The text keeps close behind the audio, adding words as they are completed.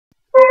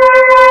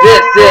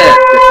is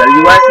the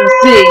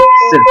WSNC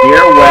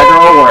Severe Weather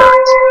Alert.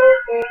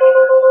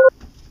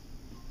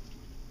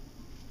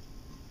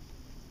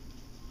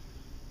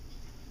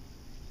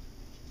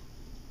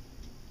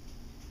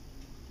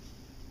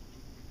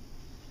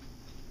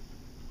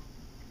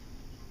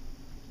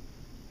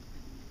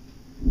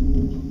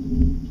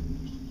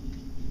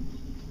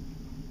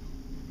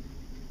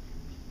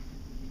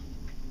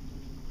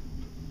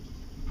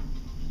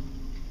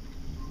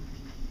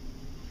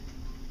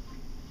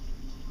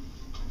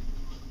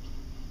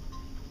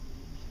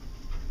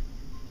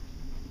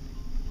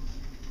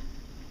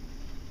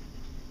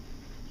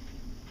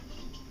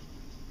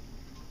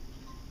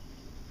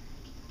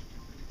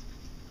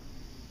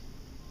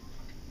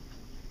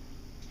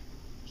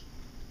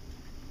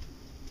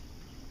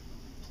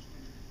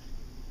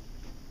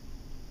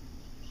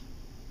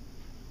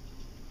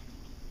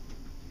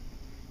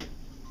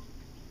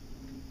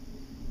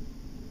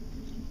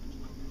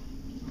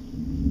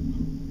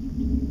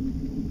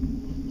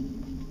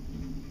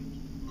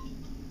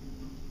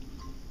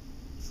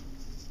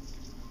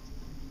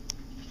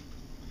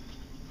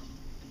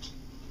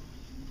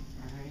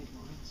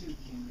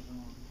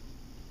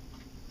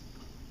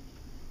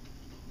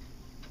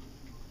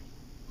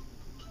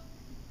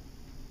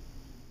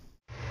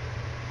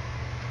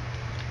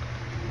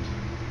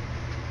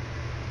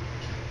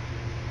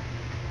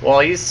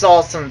 Well, you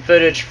saw some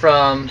footage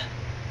from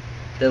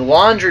the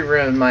laundry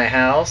room in my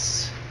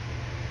house.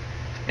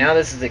 Now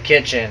this is the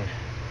kitchen.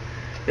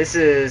 This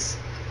is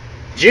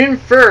June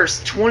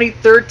 1st,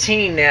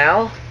 2013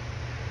 now.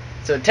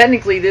 So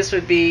technically this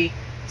would be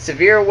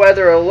Severe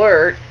Weather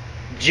Alert,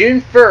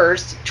 June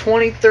 1st,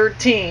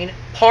 2013,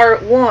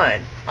 Part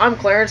 1. I'm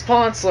Clarence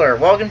Ponsler.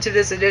 Welcome to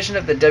this edition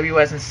of the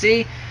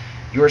WSNC,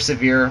 your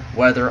Severe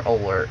Weather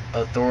Alert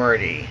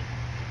Authority.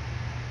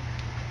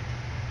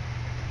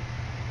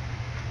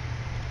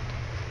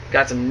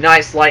 Got some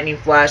nice lightning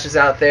flashes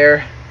out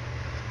there.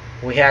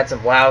 We had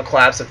some loud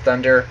claps of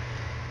thunder.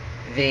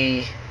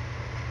 The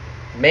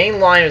main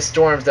line of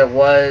storms that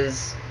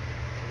was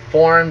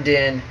formed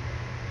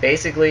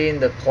basically in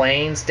the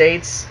plain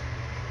states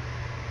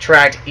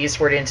tracked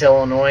eastward into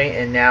Illinois,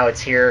 and now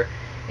it's here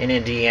in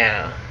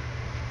Indiana.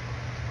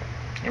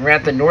 And we're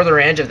at the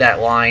northern edge of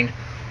that line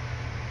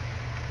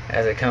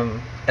as it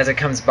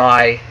comes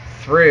by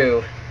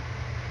through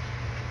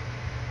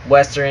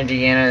western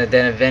Indiana and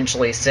then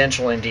eventually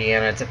central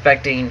Indiana. It's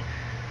affecting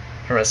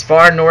from as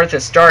far north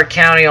as Stark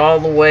County all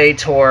the way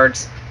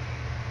towards,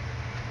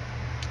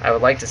 I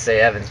would like to say,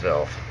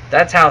 Evansville.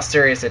 That's how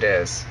serious it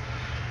is.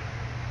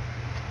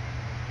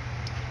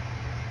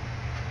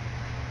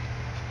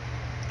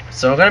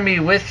 So I'm going to be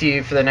with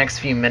you for the next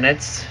few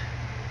minutes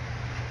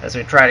as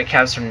we try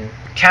to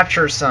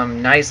capture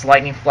some nice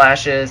lightning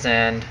flashes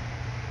and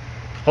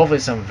hopefully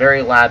some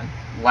very loud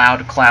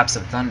claps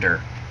of thunder.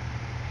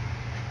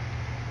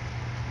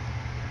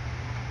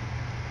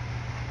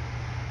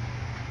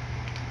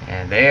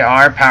 And they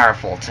are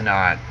powerful to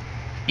not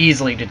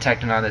easily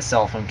detected on the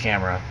cell phone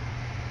camera.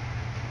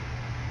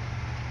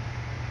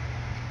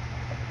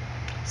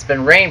 It's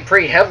been raining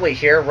pretty heavily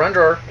here. We're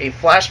under a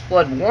flash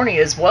flood warning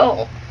as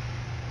well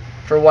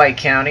for White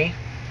County,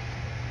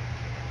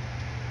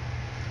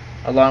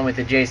 along with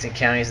adjacent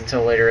counties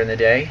until later in the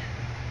day,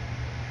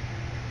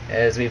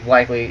 as we've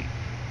likely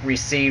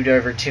received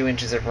over 2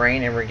 inches of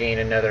rain and we're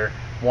gaining another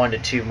 1 to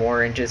 2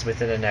 more inches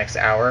within the next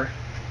hour.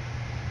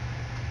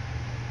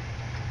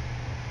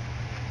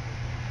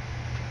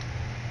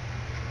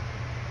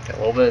 Got a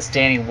little bit of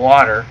standing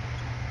water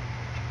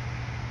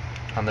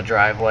on the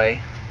driveway.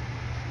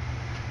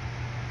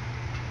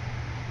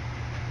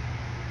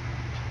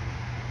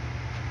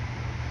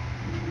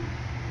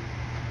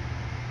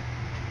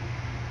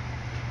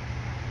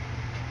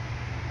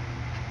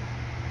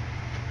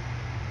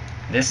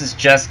 This is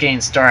just getting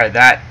started.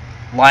 That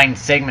line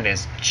segment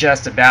is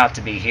just about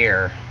to be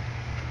here.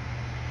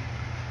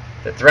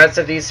 The threats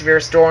of these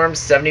severe storms: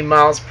 70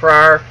 miles per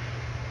hour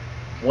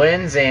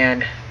winds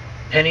and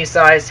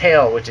penny-sized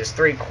hail, which is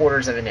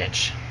 3/4 of an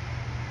inch.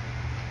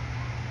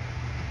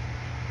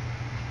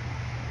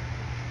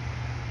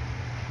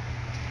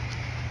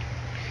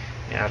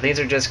 Now things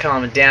are just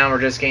calming down. We're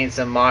just getting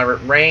some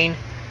moderate rain,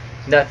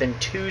 nothing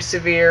too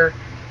severe.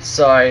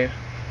 So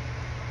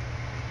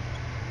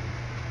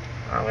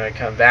I'm going to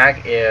come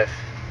back if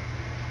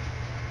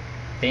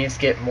things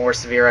get more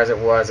severe, as it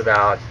was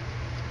about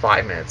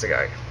 5 minutes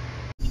ago.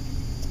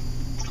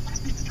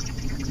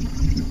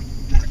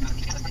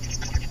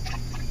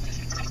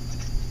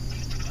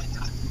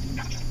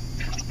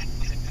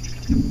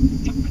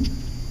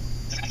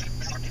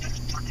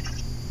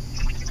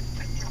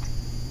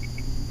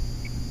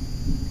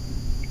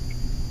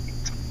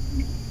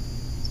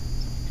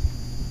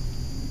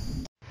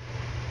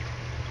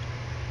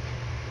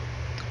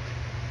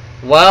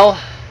 Well,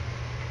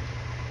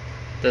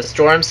 the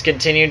storms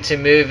continue to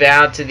move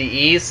out to the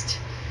east.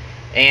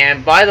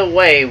 And by the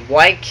way,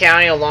 White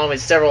County, along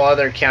with several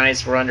other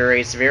counties, were under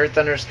a severe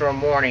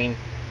thunderstorm warning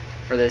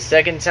for the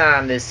second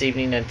time this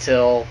evening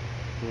until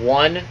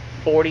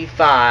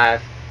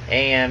 1:45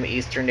 a.m.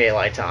 Eastern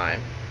Daylight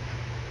Time.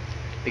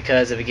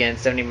 because of, again,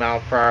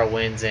 70-mile-per-hour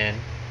winds and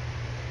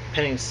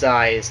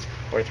penny-sized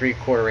or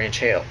 3/4 inch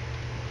hail.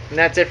 And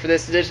that's it for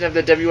this edition of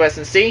the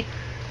WSNC.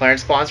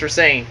 Clarence sponsor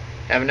saying,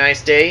 have a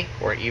nice day,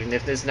 or even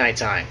if it's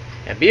nighttime.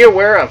 And be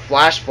aware of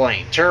flash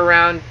flooding. Turn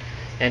around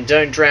and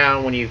don't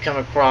drown when you come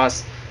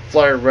across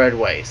flooded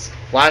roadways.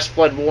 Flash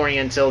flood warning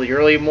until the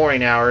early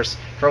morning hours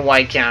for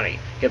White County.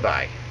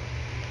 Goodbye.